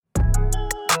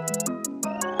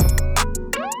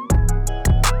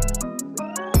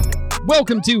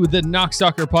Welcome to the Knox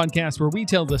Soccer Podcast, where we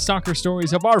tell the soccer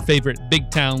stories of our favorite big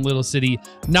town little city,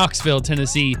 Knoxville,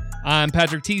 Tennessee. I'm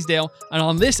Patrick Teasdale, and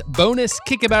on this bonus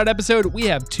Kickabout episode, we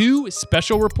have two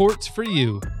special reports for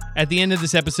you. At the end of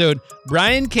this episode,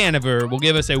 Brian Canaver will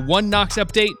give us a One Knox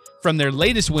update from their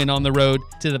latest win on the road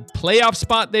to the playoff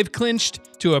spot they've clinched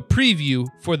to a preview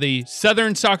for the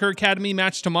Southern Soccer Academy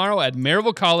match tomorrow at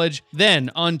Maryville College, then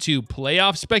on to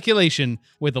playoff speculation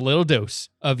with a little dose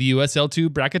of USL2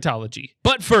 bracketology.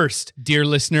 But first, dear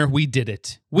listener, we did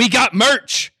it. We got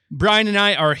merch! Brian and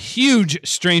I are huge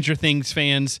Stranger Things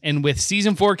fans, and with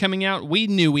Season 4 coming out, we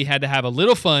knew we had to have a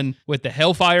little fun with the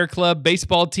Hellfire Club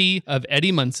baseball tee of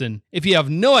Eddie Munson. If you have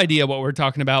no idea what we're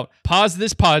talking about, pause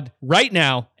this pod right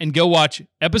now and go watch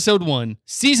Episode 1,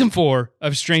 Season 4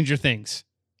 of Stranger Things.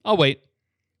 I'll wait.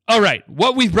 All right,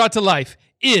 what we've brought to life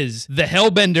is the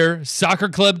Hellbender Soccer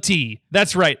Club tee.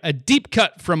 That's right, a deep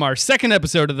cut from our second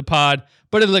episode of the pod,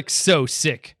 but it looks so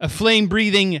sick. A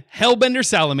flame-breathing Hellbender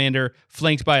salamander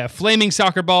flanked by a flaming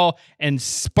soccer ball and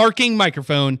sparking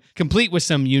microphone, complete with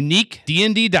some unique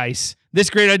D&D dice. This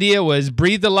great idea was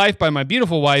breathed to life by my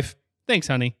beautiful wife. Thanks,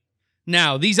 honey.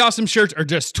 Now, these awesome shirts are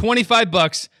just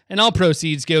 $25, and all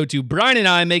proceeds go to Brian and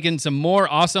I making some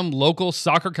more awesome local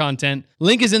soccer content.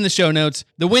 Link is in the show notes.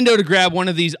 The window to grab one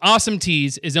of these awesome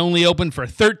tees is only open for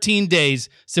 13 days,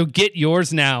 so get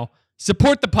yours now.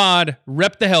 Support the pod,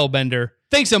 rep the Hellbender.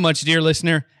 Thanks so much, dear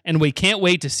listener, and we can't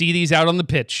wait to see these out on the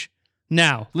pitch.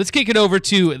 Now, let's kick it over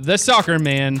to the soccer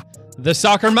man, the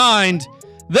soccer mind,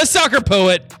 the soccer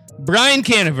poet, Brian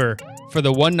Canaver, for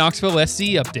the One Knoxville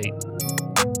SC update.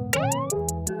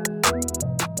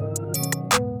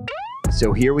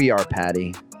 So here we are,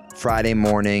 Patty. Friday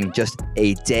morning, just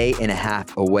a day and a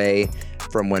half away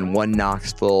from when One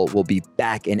Knoxville will be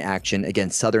back in action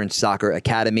against Southern Soccer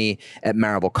Academy at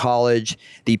Maryville College,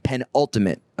 the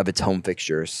penultimate of its home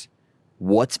fixtures.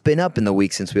 What's been up in the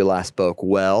week since we last spoke?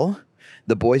 Well,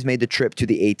 the boys made the trip to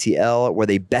the ATL where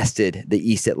they bested the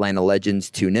East Atlanta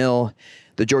Legends 2-0.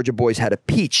 The Georgia boys had a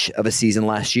peach of a season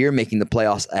last year, making the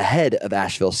playoffs ahead of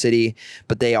Asheville City,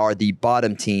 but they are the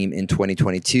bottom team in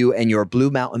 2022, and your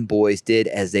Blue Mountain boys did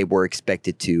as they were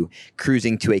expected to,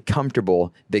 cruising to a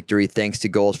comfortable victory thanks to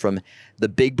goals from the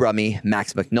Big Brummy,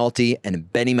 Max McNulty,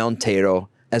 and Benny Montero,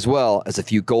 as well as a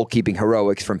few goalkeeping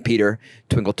heroics from Peter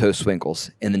Twinkle Toe Swinkles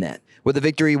in the net. With the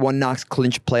victory, One Knox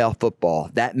clinched playoff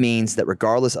football. That means that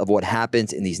regardless of what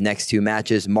happens in these next two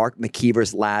matches, Mark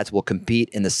McKeever's lads will compete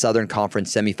in the Southern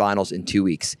Conference semifinals in 2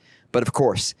 weeks. But of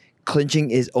course, clinching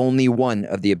is only one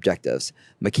of the objectives.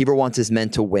 McKeever wants his men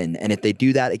to win, and if they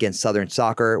do that against Southern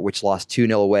Soccer, which lost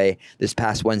 2-0 away this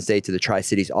past Wednesday to the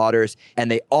Tri-Cities Otters,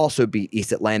 and they also beat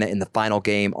East Atlanta in the final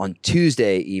game on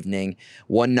Tuesday evening,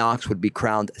 One Knox would be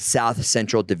crowned South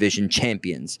Central Division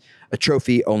champions, a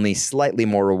trophy only slightly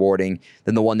more rewarding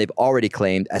than the one they've already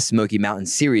claimed as Smoky Mountain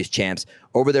Series champs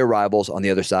over their rivals on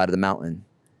the other side of the mountain.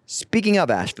 Speaking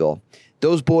of Asheville,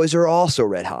 those boys are also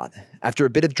red hot. After a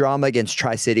bit of drama against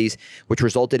Tri-Cities, which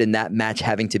resulted in that match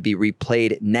having to be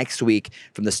replayed next week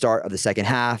from the start of the second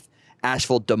half,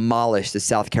 Asheville demolished the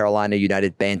South Carolina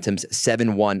United Bantams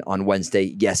 7-1 on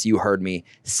Wednesday. Yes, you heard me.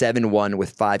 7-1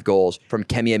 with 5 goals from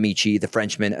Kemi Amici, the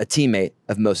Frenchman, a teammate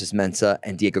of Moses Mensah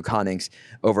and Diego Connings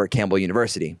over at Campbell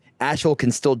University. Asheville can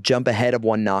still jump ahead of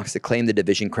One Knox to claim the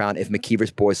division crown if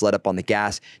McKeever's boys let up on the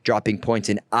gas, dropping points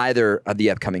in either of the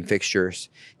upcoming fixtures.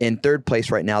 In third place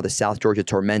right now, the South Georgia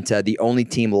Tormenta, the only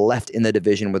team left in the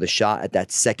division with a shot at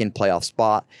that second playoff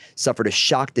spot, suffered a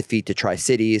shock defeat to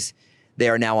Tri-Cities. They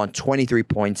are now on 23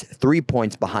 points, 3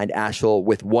 points behind Asheville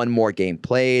with one more game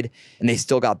played, and they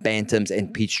still got Bantams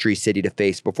and Peachtree City to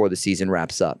face before the season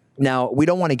wraps up. Now, we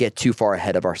don't want to get too far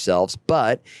ahead of ourselves,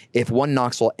 but if One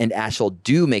Knoxville and Asheville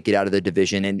do make it out of the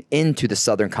division and into the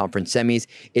Southern Conference semis,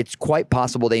 it's quite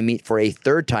possible they meet for a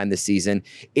third time this season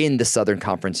in the Southern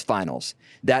Conference finals.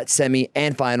 That semi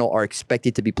and final are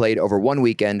expected to be played over one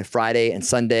weekend, Friday and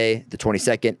Sunday, the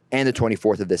 22nd and the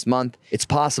 24th of this month. It's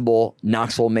possible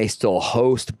Knoxville may still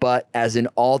host, but as in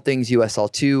all things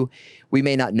USL2, we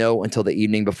may not know until the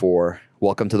evening before.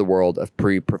 Welcome to the world of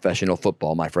pre-professional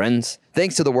football, my friends.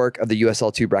 Thanks to the work of the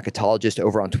USL2 bracketologist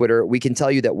over on Twitter, we can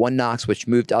tell you that One Knox, which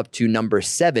moved up to number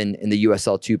 7 in the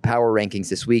USL2 power rankings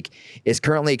this week, is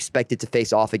currently expected to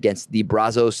face off against the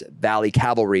Brazos Valley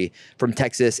Cavalry from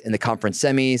Texas in the conference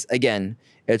semis. Again,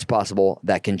 it's possible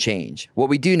that can change. What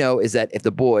we do know is that if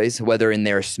the boys, whether in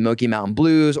their Smoky Mountain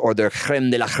Blues or their creme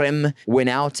de la creme, win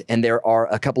out and there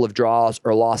are a couple of draws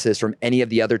or losses from any of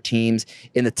the other teams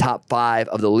in the top 5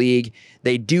 of the league,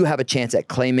 they do have a chance at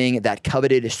claiming that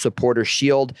coveted supporter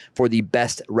shield for the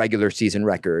best regular season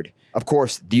record. Of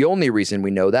course, the only reason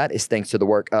we know that is thanks to the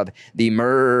work of the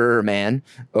Merman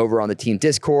over on the team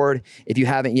Discord. If you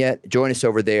haven't yet, join us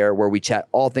over there where we chat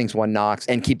all things One Knox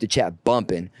and keep the chat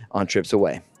bumping on trips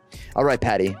away. All right,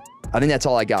 Patty, I think that's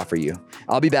all I got for you.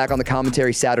 I'll be back on the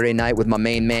commentary Saturday night with my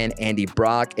main man, Andy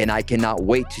Brock, and I cannot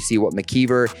wait to see what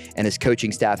McKeever and his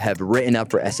coaching staff have written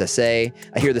up for SSA.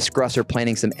 I hear the Scruffs are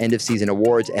planning some end-of-season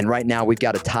awards, and right now we've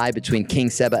got a tie between King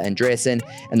Seba Andreasen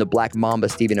and the Black Mamba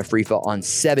Steven Afrifa on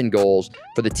 7 goals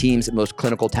for the team's most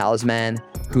clinical talisman.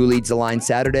 Who leads the line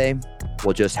Saturday?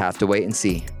 We'll just have to wait and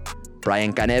see.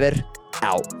 Brian Canever,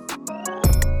 out.